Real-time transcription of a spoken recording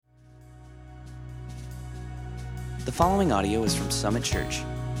The following audio is from Summit Church.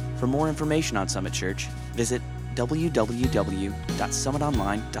 For more information on Summit Church, visit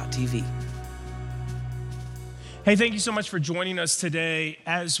www.summitonline.tv. Hey, thank you so much for joining us today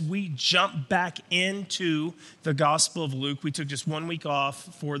as we jump back into the Gospel of Luke. We took just 1 week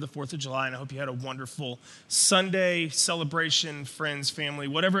off for the 4th of July, and I hope you had a wonderful Sunday celebration, friends, family,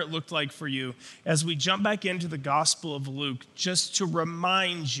 whatever it looked like for you. As we jump back into the Gospel of Luke, just to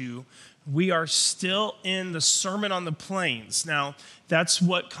remind you, we are still in the Sermon on the Plains. Now, that's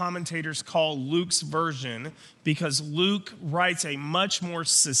what commentators call Luke's version, because Luke writes a much more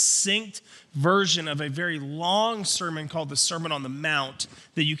succinct version of a very long sermon called the Sermon on the Mount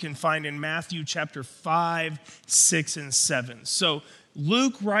that you can find in Matthew chapter 5, 6, and 7. So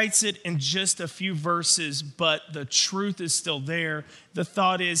Luke writes it in just a few verses, but the truth is still there. The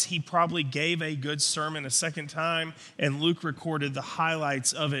thought is he probably gave a good sermon a second time, and Luke recorded the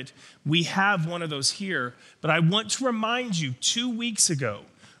highlights of it. We have one of those here, but I want to remind you, 2 weeks ago,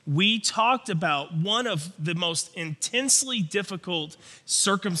 we talked about one of the most intensely difficult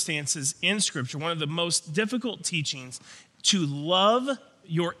circumstances in Scripture, one of the most difficult teachings, to love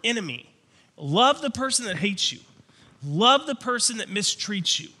your enemy. Love the person that hates you. Love the person that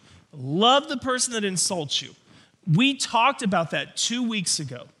mistreats you. Love the person that insults you. We talked about that 2 weeks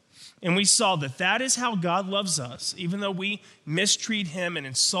ago, and we saw that that is how God loves us. Even though we mistreat him and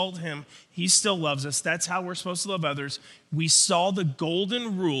insult him, he still loves us. That's how we're supposed to love others. We saw the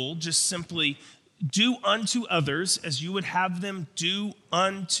golden rule, just simply do unto others as you would have them do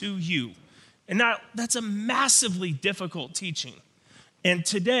unto you. And now that's a massively difficult teaching. And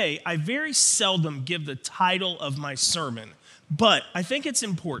today, I very seldom give the title of my sermon, but I think it's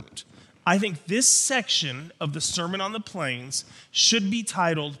important. I think this section of the Sermon on the Plains should be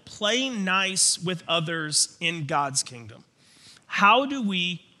titled, Play Nice with Others in God's Kingdom. How do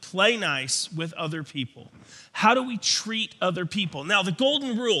we play nice with other people? How do we treat other people? Now, the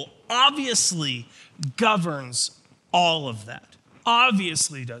golden rule obviously governs all of that.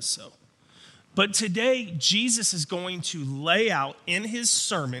 Obviously does so. But today, Jesus is going to lay out in his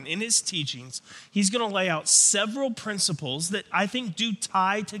sermon, in his teachings, he's going to lay out several principles that I think do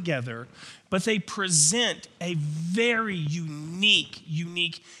tie together, but they present a very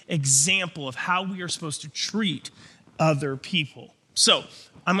unique example of how we are supposed to treat other people. So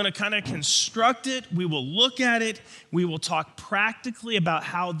I'm going to kind of construct it. We will look at it. We will talk practically about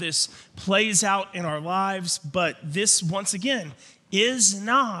how this plays out in our lives. But this, once again, is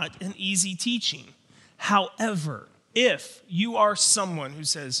not an easy teaching. However, if you are someone who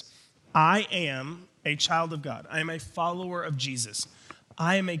says, I am a child of God, I am a follower of Jesus,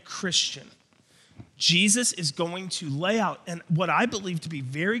 I am a Christian, Jesus is going to lay out, in what I believe to be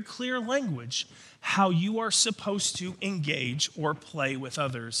very clear language, how you are supposed to engage or play with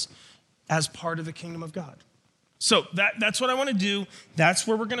others as part of the kingdom of God. So that's what I want to do. That's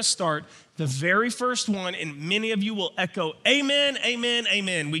where we're going to start. The very first one, and many of you will echo, amen, amen,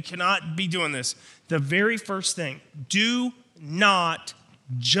 amen. We cannot be doing this. The very first thing, do not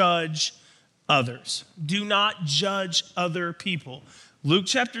judge others. Do not judge other people. Luke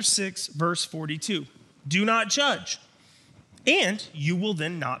chapter 6, verse 42. Do not judge, and you will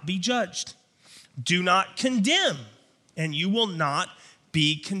then not be judged. Do not condemn, and you will not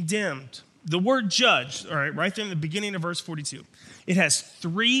be condemned. The word judge, all right, right there in the beginning of verse 42, it has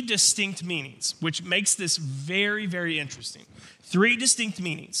three distinct meanings, which makes this very, very interesting. Three distinct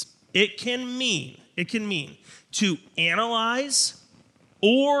meanings. It can mean to analyze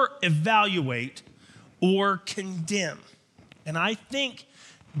or evaluate or condemn. And I think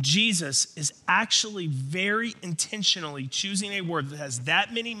Jesus is actually very intentionally choosing a word that has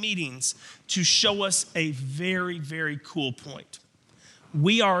that many meanings to show us a very, very cool point.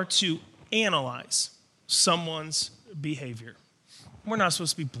 We are to analyze someone's behavior. We're not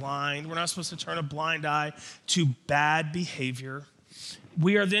supposed to be blind. We're not supposed to turn a blind eye to bad behavior.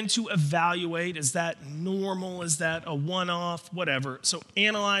 We are then to evaluate, is that normal? Is that a one-off? Whatever. So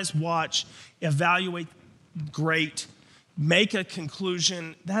analyze, watch, evaluate, great. Make a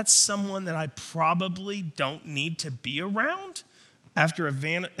conclusion. That's someone that I probably don't need to be around after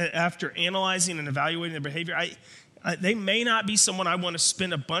analyzing and evaluating their behavior. They may not be someone I want to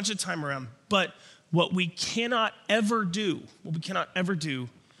spend a bunch of time around, but what we cannot ever do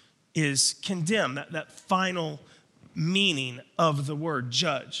is condemn, that final meaning of the word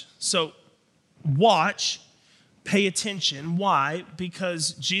judge. So watch, pay attention. Why?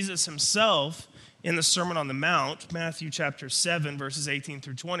 Because Jesus himself in the Sermon on the Mount, Matthew chapter 7, verses 18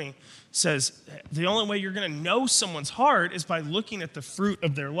 through 20, says the only way you're going to know someone's heart is by looking at the fruit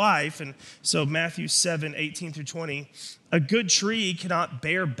of their life. And so Matthew 7, 18 through 20, a good tree cannot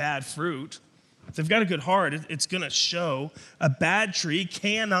bear bad fruit, If they've got a good heart, it's going to show. A bad tree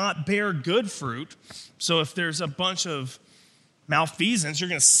cannot bear good fruit. So if there's a bunch of malfeasance, you're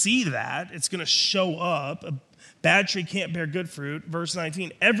going to see that. It's going to show up. A bad tree can't bear good fruit. Verse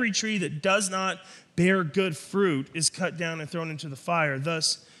 19, every tree that does not bear good fruit is cut down and thrown into the fire.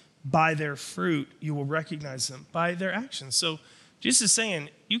 Thus, by their fruit, you will recognize them, by their actions. So Jesus is saying,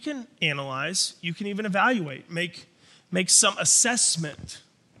 you can analyze, you can even evaluate, make some assessment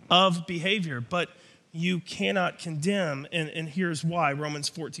of behavior, but you cannot condemn. And here's why, Romans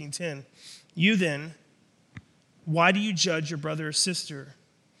 14:10. You then, why do you judge your brother or sister?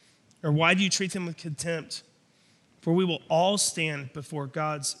 Or why do you treat them with contempt? For we will all stand before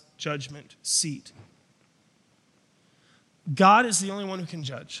God's judgment seat. God is the only one who can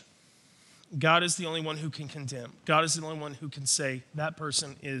judge. God is the only one who can condemn. God is the only one who can say that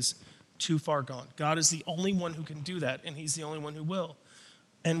person is too far gone. God is the only one who can do that, and he's the only one who will.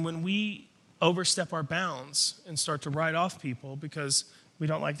 And when we overstep our bounds and start to write off people because we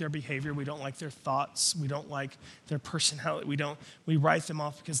don't like their behavior, we don't like their thoughts, we don't like their personality, we write them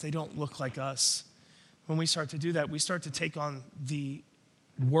off because they don't look like us. When we start to do that, we start to take on the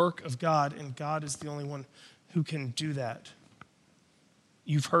work of God, and God is the only one who can do that.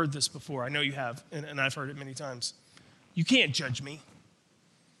 You've heard this before. I know you have, and I've heard it many times. You can't judge me.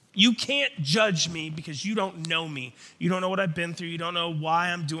 You can't judge me because you don't know me. You don't know what I've been through. You don't know why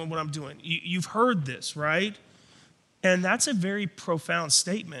I'm doing what I'm doing. You've heard this, right? And that's a very profound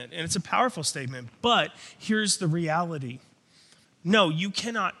statement, and it's a powerful statement. But here's the reality. No, you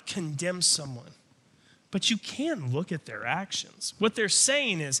cannot condemn someone, but you can look at their actions. What they're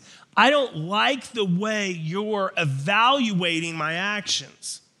saying is, I don't like the way you're evaluating my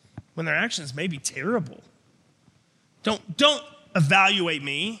actions, when their actions may be terrible. Don't evaluate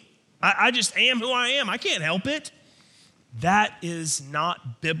me. I just am who I am. I can't help it. That is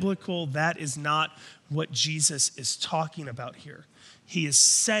not biblical. That is not what Jesus is talking about here. He is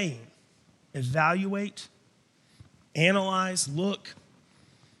saying, evaluate, analyze, look,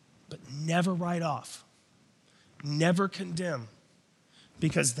 but never write off. Never condemn,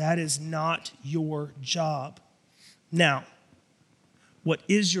 because that is not your job. Now, what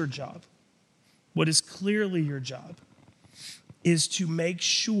is your job? What is clearly your job is to make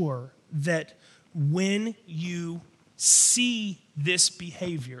sure that when you see this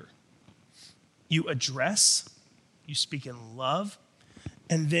behavior, you address, you speak in love,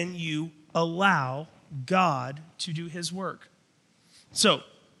 and then you allow God to do his work. So,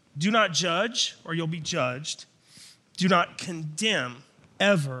 do not judge, or you'll be judged. Do not condemn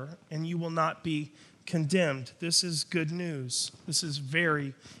ever, and you will not be condemned. This is good news. This is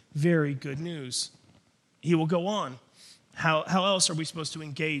very, very good news. He will go on. How else are we supposed to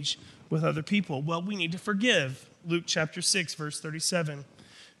engage with other people? Well, we need to forgive. Luke chapter 6, verse 37.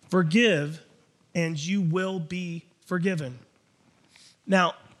 Forgive, and you will be forgiven.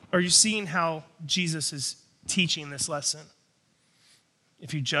 Now, are you seeing how Jesus is teaching this lesson?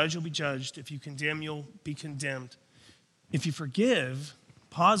 If you judge, you'll be judged. If you condemn, you'll be condemned. If you forgive,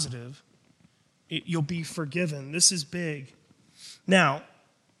 positive, you'll be forgiven. This is big. Now,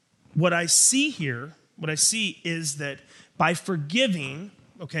 what I see is that by forgiving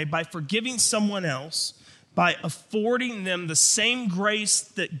someone else, by affording them the same grace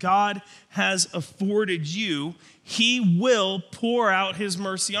that God has afforded you, he will pour out his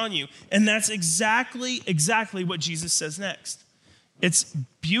mercy on you. And that's exactly what Jesus says next. It's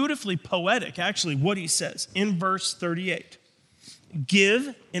beautifully poetic, actually, what he says in verse 38.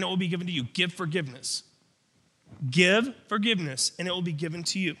 Give, and it will be given to you. Give forgiveness. Give forgiveness, and it will be given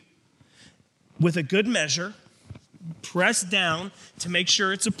to you. With a good measure, pressed down to make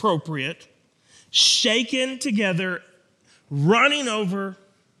sure it's appropriate, shaken together, running over,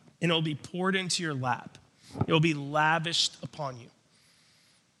 and it will be poured into your lap. It will be lavished upon you.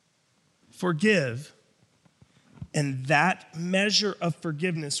 Forgive, and that measure of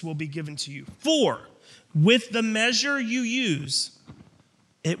forgiveness will be given to you. For with the measure you use,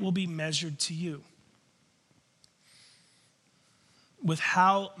 it will be measured to you. With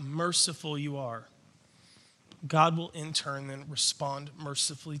how merciful you are, God will in turn then respond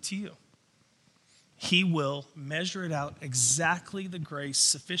mercifully to you. He will measure it out exactly the grace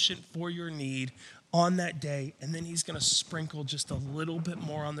sufficient for your need on that day, and then he's going to sprinkle just a little bit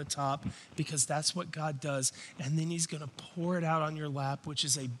more on the top, because that's what God does, and then he's going to pour it out on your lap, which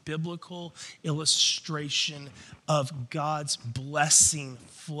is a biblical illustration of God's blessing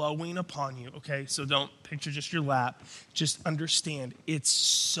flowing upon you, okay? So don't picture just your lap. Just understand, it's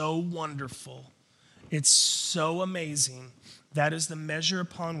so wonderful. It's so amazing. That is the measure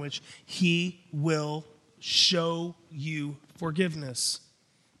upon which he will show you forgiveness.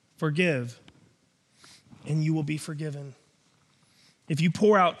 Forgive. and you will be forgiven. If you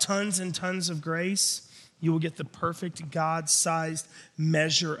pour out tons and tons of grace, you will get the perfect God-sized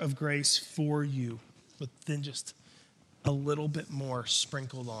measure of grace for you, but then just a little bit more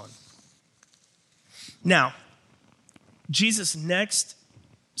sprinkled on. Now, Jesus' next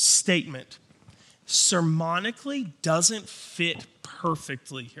statement sermonically doesn't fit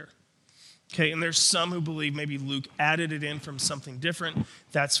perfectly here. Okay, and there's some who believe maybe Luke added it in from something different.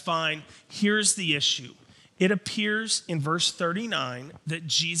 That's fine. Here's the issue. It appears in verse 39 that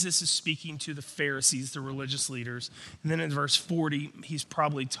Jesus is speaking to the Pharisees, the religious leaders. And then in verse 40, he's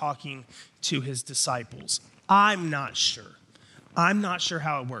probably talking to his disciples. I'm not sure. I'm not sure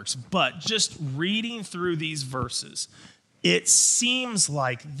how it works. But just reading through these verses, it seems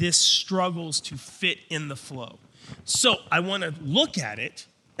like this struggles to fit in the flow. So I want to look at it,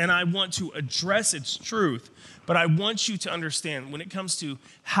 and I want to address its truth, but I want you to understand when it comes to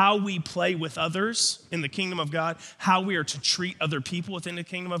how we play with others in the kingdom of God, how we are to treat other people within the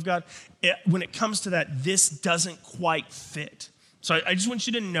kingdom of God, when it comes to that, this doesn't quite fit. So I just want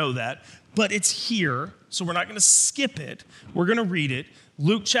you to know that, but it's here, so we're not going to skip it. We're going to read it.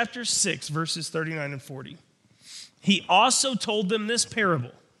 Luke chapter 6, verses 39 and 40. He also told them this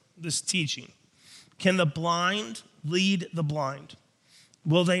parable, this teaching. Can the blind lead the blind?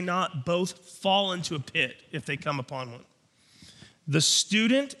 Will they not both fall into a pit if they come upon one? The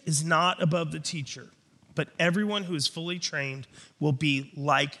student is not above the teacher, but everyone who is fully trained will be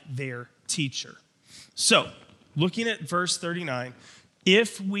like their teacher. So, looking at verse 39,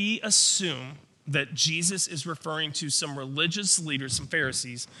 if we assume that Jesus is referring to some religious leaders, some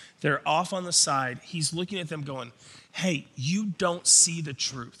Pharisees, they're off on the side, he's looking at them going, hey, you don't see the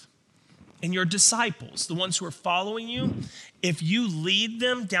truth. And your disciples, the ones who are following you, if you lead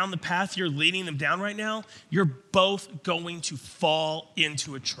them down the path you're leading them down right now, you're both going to fall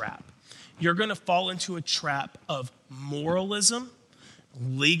into a trap. You're going to fall into a trap of moralism,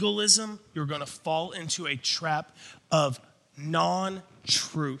 legalism. You're going to fall into a trap of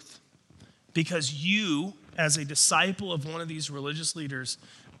non-truth. Because you, as a disciple of one of these religious leaders,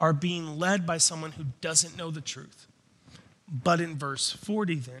 are being led by someone who doesn't know the truth. But in verse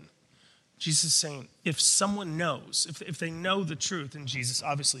 40 then, Jesus is saying, if someone knows, if they know the truth, and Jesus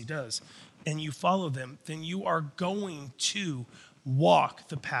obviously does, and you follow them, then you are going to walk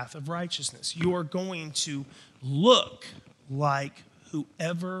the path of righteousness. You are going to look like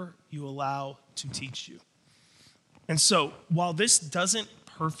whoever you allow to teach you. And so, while this doesn't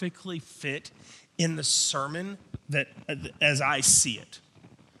perfectly fit in the sermon that, as I see it,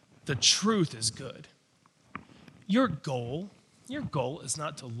 the truth is good. Your goal is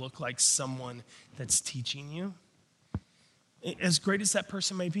not to look like someone that's teaching you. As great as that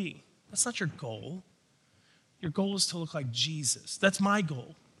person may be, that's not your goal. Your goal is to look like Jesus. That's my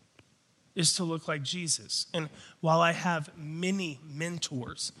goal, is to look like Jesus. And while I have many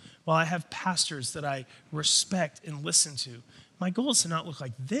mentors, while I have pastors that I respect and listen to, my goal is to not look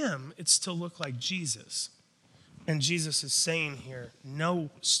like them, it's to look like Jesus. And Jesus is saying here, no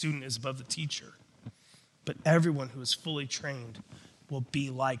student is above the teacher, but everyone who is fully trained will be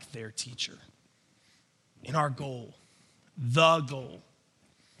like their teacher. And our goal, the goal,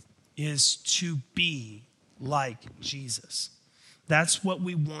 is to be like Jesus. That's what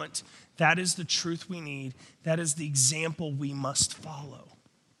we want. That is the truth we need. That is the example we must follow.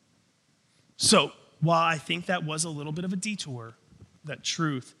 So, while I think that was a little bit of a detour, that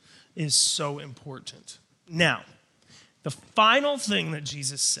truth is so important. Now, the final thing that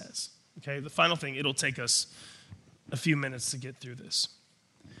Jesus says, okay, the final thing, it'll take us a few minutes to get through this.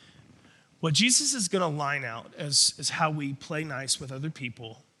 What Jesus is going to line out as how we play nice with other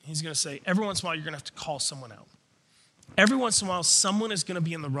people, he's going to say, every once in a while, you're going to have to call someone out. Every once in a while, someone is going to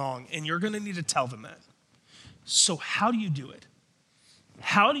be in the wrong, and you're going to need to tell them that. So how do you do it?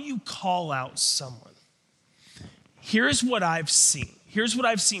 How do you call out someone? Here's what I've seen. Here's what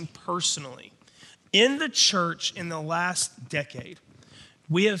I've seen personally. In the church in the last decade,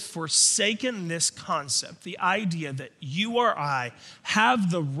 we have forsaken this concept, the idea that you or I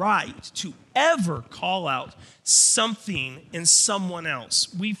have the right to ever call out something in someone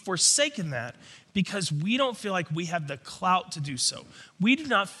else. We've forsaken that because we don't feel like we have the clout to do so. We do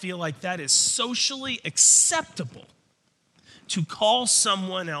not feel like that is socially acceptable to call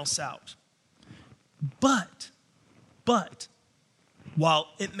someone else out. But, while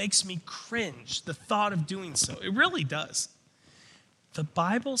it makes me cringe, the thought of doing so, it really does. The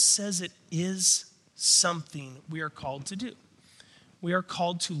Bible says it is something we are called to do. We are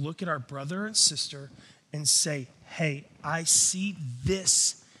called to look at our brother and sister and say, hey, I see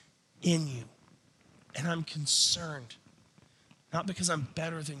this in you, and I'm concerned. Not because I'm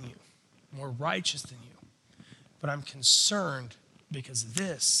better than you, more righteous than you, but I'm concerned because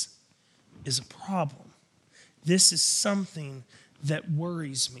this is a problem. This is something that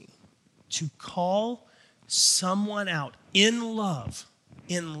worries me. To call someone out in love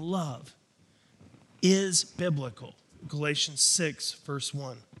is biblical. Galatians 6, verse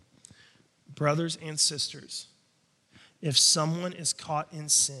 1. Brothers and sisters, if someone is caught in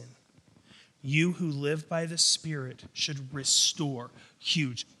sin, you who live by the Spirit should restore.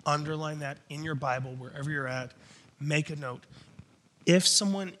 Huge. Underline that in your Bible, wherever you're at. Make a note. If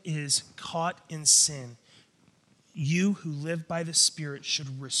someone is caught in sin, you who live by the Spirit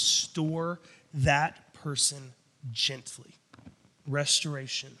should restore that person gently.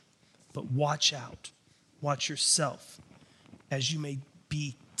 Restoration. But watch out. Watch yourself as you may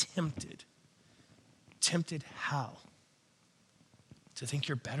be tempted. Tempted how? To think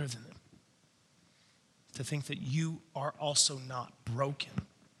you're better than them. To think that you are also not broken.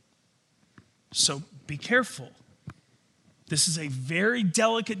 So be careful. This is a very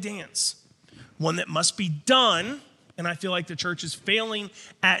delicate dance, one that must be done, and I feel like the church is failing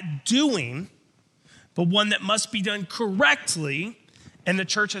at doing, but one that must be done correctly, and the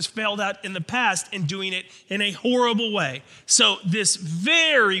church has failed out in the past in doing it in a horrible way. So this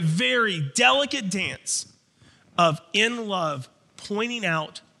very, very delicate dance of in love, pointing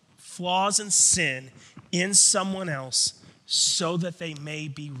out flaws and sin in someone else so that they may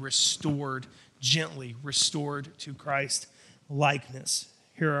be restored gently, restored to Christ likeness.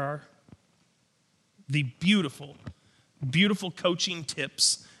 Here are the beautiful, beautiful coaching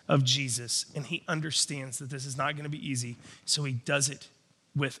tips of Jesus. And he understands that this is not going to be easy, so he does it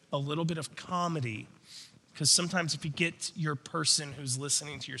with a little bit of comedy. Because sometimes if you get your person who's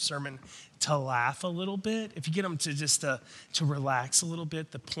listening to your sermon to laugh a little bit, if you get them to just to relax a little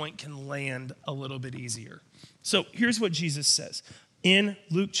bit, the point can land a little bit easier. So here's what Jesus says in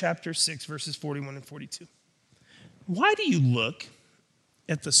Luke chapter 6, verses 41 and 42. Why do you look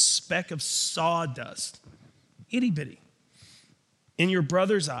at the speck of sawdust, itty bitty, in your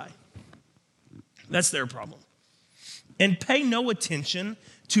brother's eye? That's their problem. And pay no attention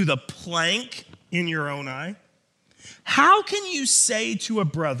to the plank in your own eye? How can you say to a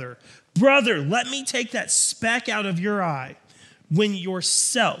brother, brother, let me take that speck out of your eye, when you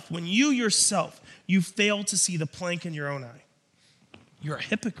yourself, you fail to see the plank in your own eye? You're a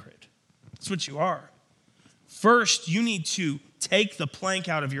hypocrite. That's what you are. First, you need to take the plank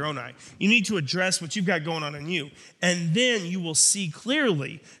out of your own eye. You need to address what you've got going on in you. And then you will see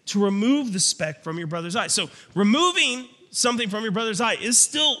clearly to remove the speck from your brother's eye. So removing something from your brother's eye is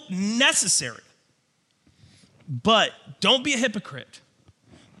still necessary. But don't be a hypocrite.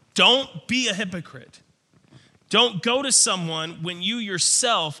 Don't be a hypocrite. Don't go to someone when you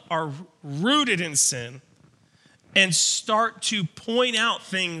yourself are rooted in sin and start to point out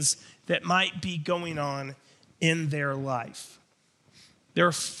things that might be going on in their life. There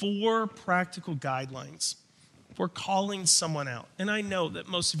are 4 practical guidelines for calling someone out. And I know that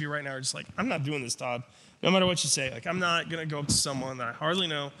most of you right now are just like, I'm not doing this, Todd. No matter what you say, like, I'm not going to go up to someone that I hardly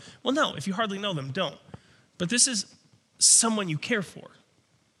know. Well, no, if you hardly know them, don't. But this is someone you care for.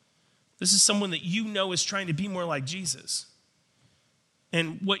 This is someone that you know is trying to be more like Jesus.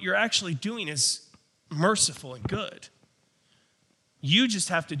 And what you're actually doing is merciful and good. You just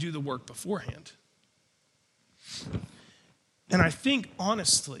have to do the work beforehand. And I think,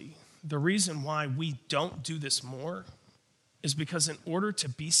 honestly, the reason why we don't do this more is because in order to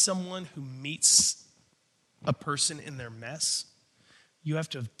be someone who meets a person in their mess, you have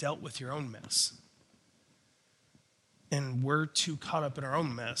to have dealt with your own mess. And we're too caught up in our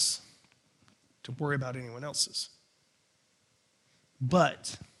own mess to worry about anyone else's.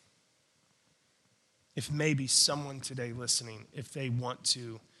 But if maybe someone today listening, if they want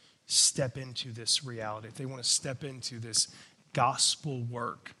to step into this reality, if they want to step into this gospel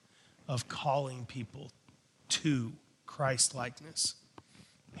work of calling people to Christ-likeness,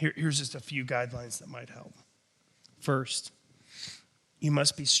 here's just a few guidelines that might help. First, you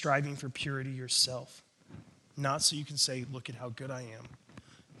must be striving for purity yourself. Not so you can say, look at how good I am,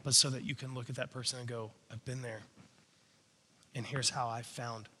 but so that you can look at that person and go, I've been there. And here's how I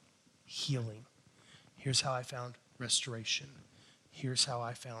found healing. Here's how I found restoration. Here's how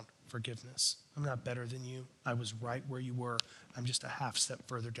I found forgiveness. I'm not better than you. I was right where you were. I'm just a half step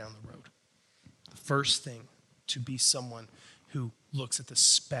further down the road. The first thing to be someone who looks at the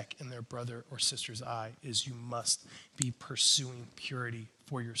speck in their brother or sister's eye is you must be pursuing purity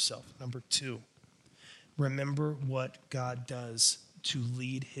for yourself. Number 2, remember what God does to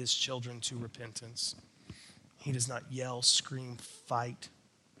lead his children to repentance. He does not yell, scream, fight,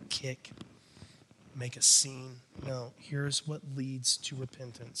 kick, make a scene. No, here's what leads to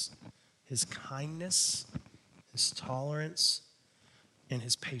repentance. His kindness, his tolerance, and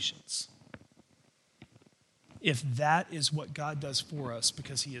his patience. If that is what God does for us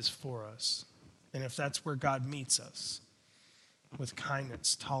because he is for us, and if that's where God meets us with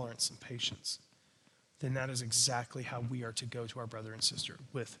kindness, tolerance, and patience, then that is exactly how we are to go to our brother and sister,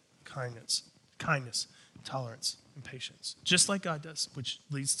 with kindness, tolerance, and patience. Just like God does, which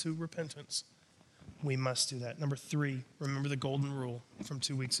leads to repentance. We must do that. Number 3, remember the golden rule from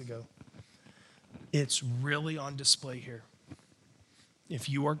 2 weeks ago. It's really on display here. If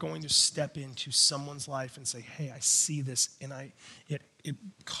you are going to step into someone's life and say, hey, I see this, and it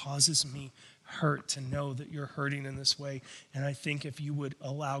causes me hurt to know that you're hurting in this way. And I think if you would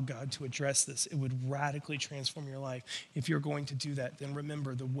allow God to address this, it would radically transform your life. If you're going to do that, then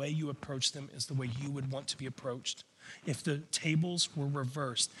remember, the way you approach them is the way you would want to be approached. If the tables were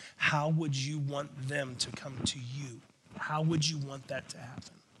reversed, how would you want them to come to you? How would you want that to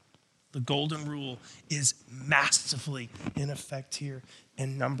happen? The golden rule is massively in effect here.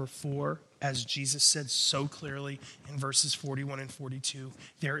 And number 4, as Jesus said so clearly in verses 41 and 42,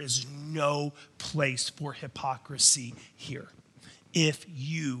 there is no place for hypocrisy here. If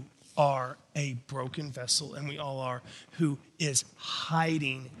you are a broken vessel, and we all are, who is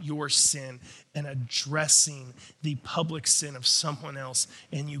hiding your sin and addressing the public sin of someone else,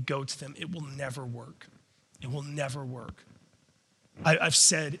 and you go to them, it will never work. It will never work. I've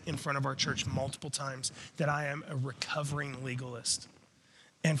said in front of our church multiple times that I am a recovering legalist.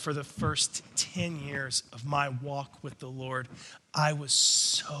 And for the first 10 years of my walk with the Lord, I was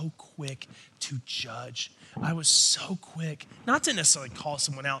so quick to judge. I was so quick, not to necessarily call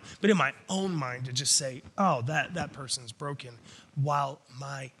someone out, but in my own mind to just say, oh, that person's broken, while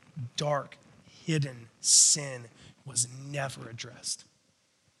my dark, hidden sin was never addressed.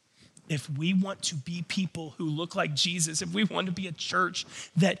 If we want to be people who look like Jesus, if we want to be a church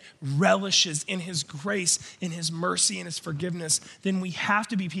that relishes in his grace, in his mercy, and his forgiveness, then we have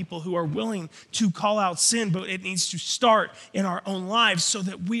to be people who are willing to call out sin, but it needs to start in our own lives so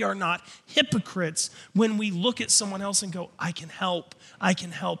that we are not hypocrites when we look at someone else and go, I can help.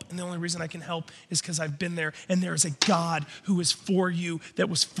 And the only reason I can help is because I've been there, and there is a God who is for you, that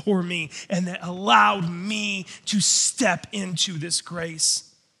was for me, and that allowed me to step into this grace.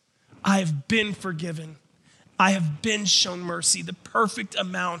 I have been forgiven. I have been shown mercy. The perfect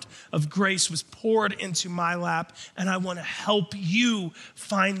amount of grace was poured into my lap, and I want to help you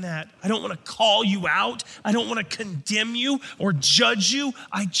find that. I don't want to call you out. I don't want to condemn you or judge you.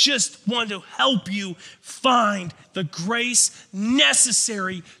 I just want to help you find the grace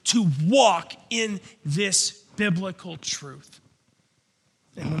necessary to walk in this biblical truth.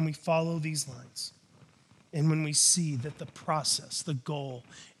 And when we follow these lines, and when we see that the process, the goal,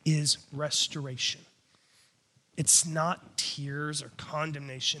 is restoration. It's not tears or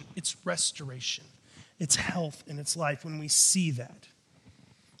condemnation. It's restoration. It's health and it's life. When we see that,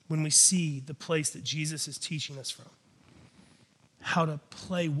 when we see the place that Jesus is teaching us from, how to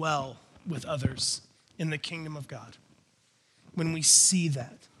play well with others in the kingdom of God, when we see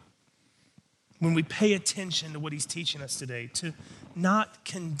that, when we pay attention to what he's teaching us today, to not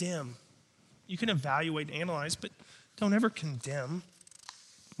condemn. You can evaluate and analyze, but don't ever condemn.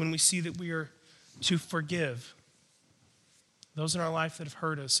 When we see that we are to forgive those in our life that have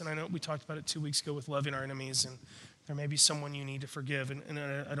hurt us. And I know we talked about it 2 weeks ago with loving our enemies, and there may be someone you need to forgive, and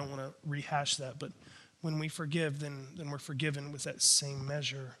I don't want to rehash that, but when we forgive, then we're forgiven with that same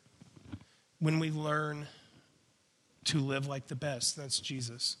measure. When we learn to live like the best, that's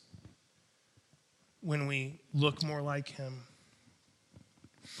Jesus. When we look more like him,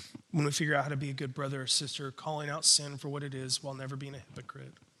 when we figure out how to be a good brother or sister, calling out sin for what it is while never being a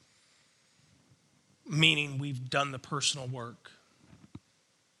hypocrite. Meaning we've done the personal work.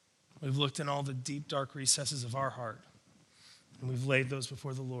 We've looked in all the deep, dark recesses of our heart, and we've laid those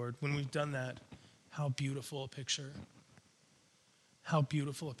before the Lord. When we've done that, how beautiful a picture. How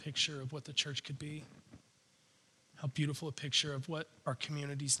beautiful a picture of what the church could be. How beautiful a picture of what our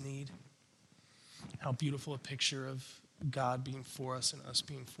communities need. How beautiful a picture of God being for us and us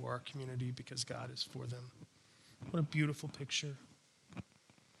being for our community because God is for them. What a beautiful picture.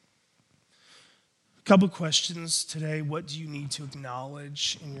 A couple questions today. What do you need to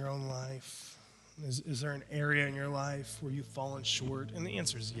acknowledge in your own life? Is there an area in your life where you've fallen short? And the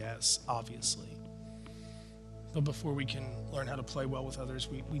answer is yes, obviously. But before we can learn how to play well with others,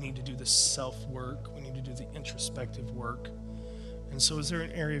 we need to do the self-work. We need to do the introspective work. And so is there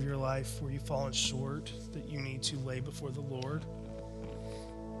an area of your life where you've fallen short that you need to lay before the Lord?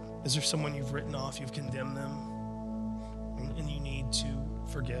 Is there someone you've written off, you've condemned them, and you need to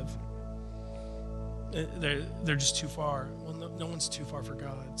forgive? They're just too far. Well, no one's too far for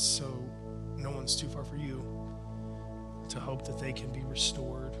God, so no one's too far for you. to hope that they can be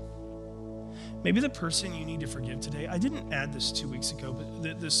restored. Maybe the person you need to forgive today, I didn't add this 2 weeks ago,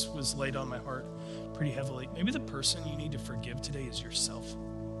 but this was laid on my heart pretty heavily. Maybe the person you need to forgive today is yourself.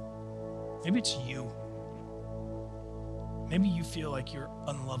 Maybe it's you. Maybe you feel like you're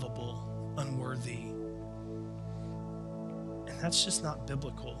unlovable, unworthy. And that's just not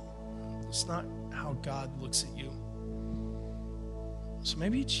biblical. It's not how God looks at you. So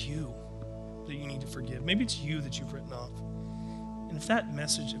maybe it's you that you need to forgive. Maybe it's you that you've written off. And if that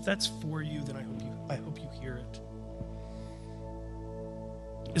message, if that's for you, then I hope you hear it.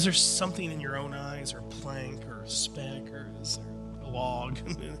 Is there something in your own eyes, or a plank, or a speck, or is there a log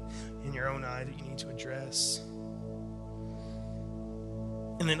in your own eye that you need to address?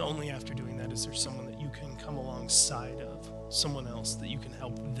 And then only after doing that is there someone that you can come alongside of, someone else that you can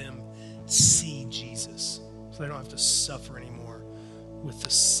help them see Jesus so they don't have to suffer anymore with the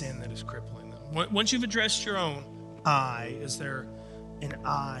sin that is crippling them. Once you've addressed your own eye, is there an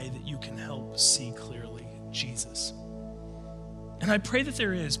eye that you can help see clearly? Jesus. And I pray that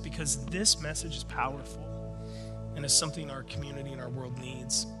there is, because this message is powerful and is something our community and our world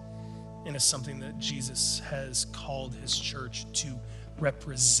needs, and is something that Jesus has called his church to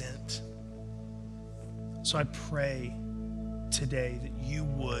represent. So I pray today that you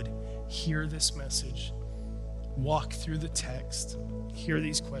would hear this message, walk through the text, hear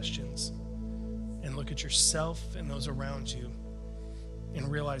these questions, and look at yourself and those around you and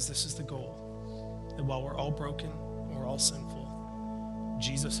realize this is the goal, that while we're all broken and we're all sinful,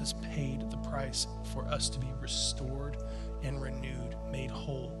 Jesus has paid the price for us to be restored and renewed, made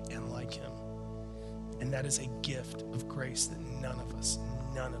whole and like him. And that is a gift of grace that none of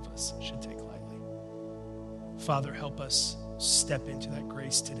us should take lightly. Father, help us step into that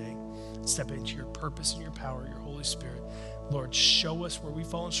grace today. Step into your purpose and your power, your Holy Spirit. Lord, show us where we've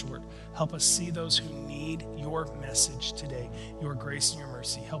fallen short. Help us see those who need your message today, your grace and your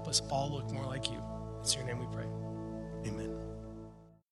mercy. Help us all look more like you.